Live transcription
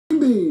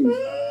beans.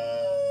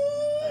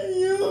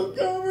 You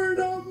covered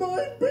up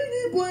my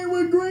piggy plate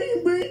with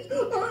green beans.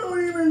 I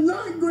don't even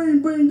like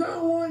green beans. I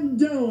want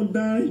Jello,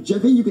 Daddy.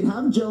 Jeffy, you can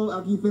have Jello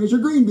after you finish your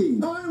green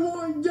beans. I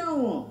want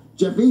Jello.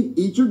 Jeffy,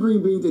 eat your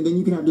green beans and then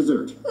you can have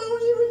dessert. I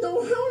don't even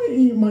know how to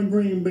eat my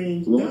green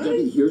beans, Well,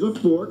 Daddy. Jeffy, here's a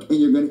fork and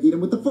you're going to eat them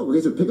with the fork.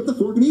 Okay, so pick up the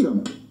fork and eat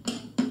them.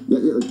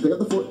 Yeah, pick up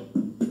the fork.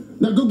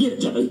 Now go get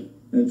it, Jeffy.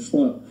 It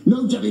slipped.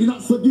 No, Jeffy, did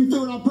not slip. You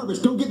threw it on purpose.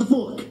 Go get the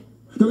fork.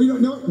 No, you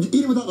don't. No,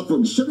 eat it without the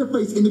fork. Shove your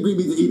face in the green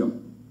beans and eat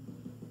them.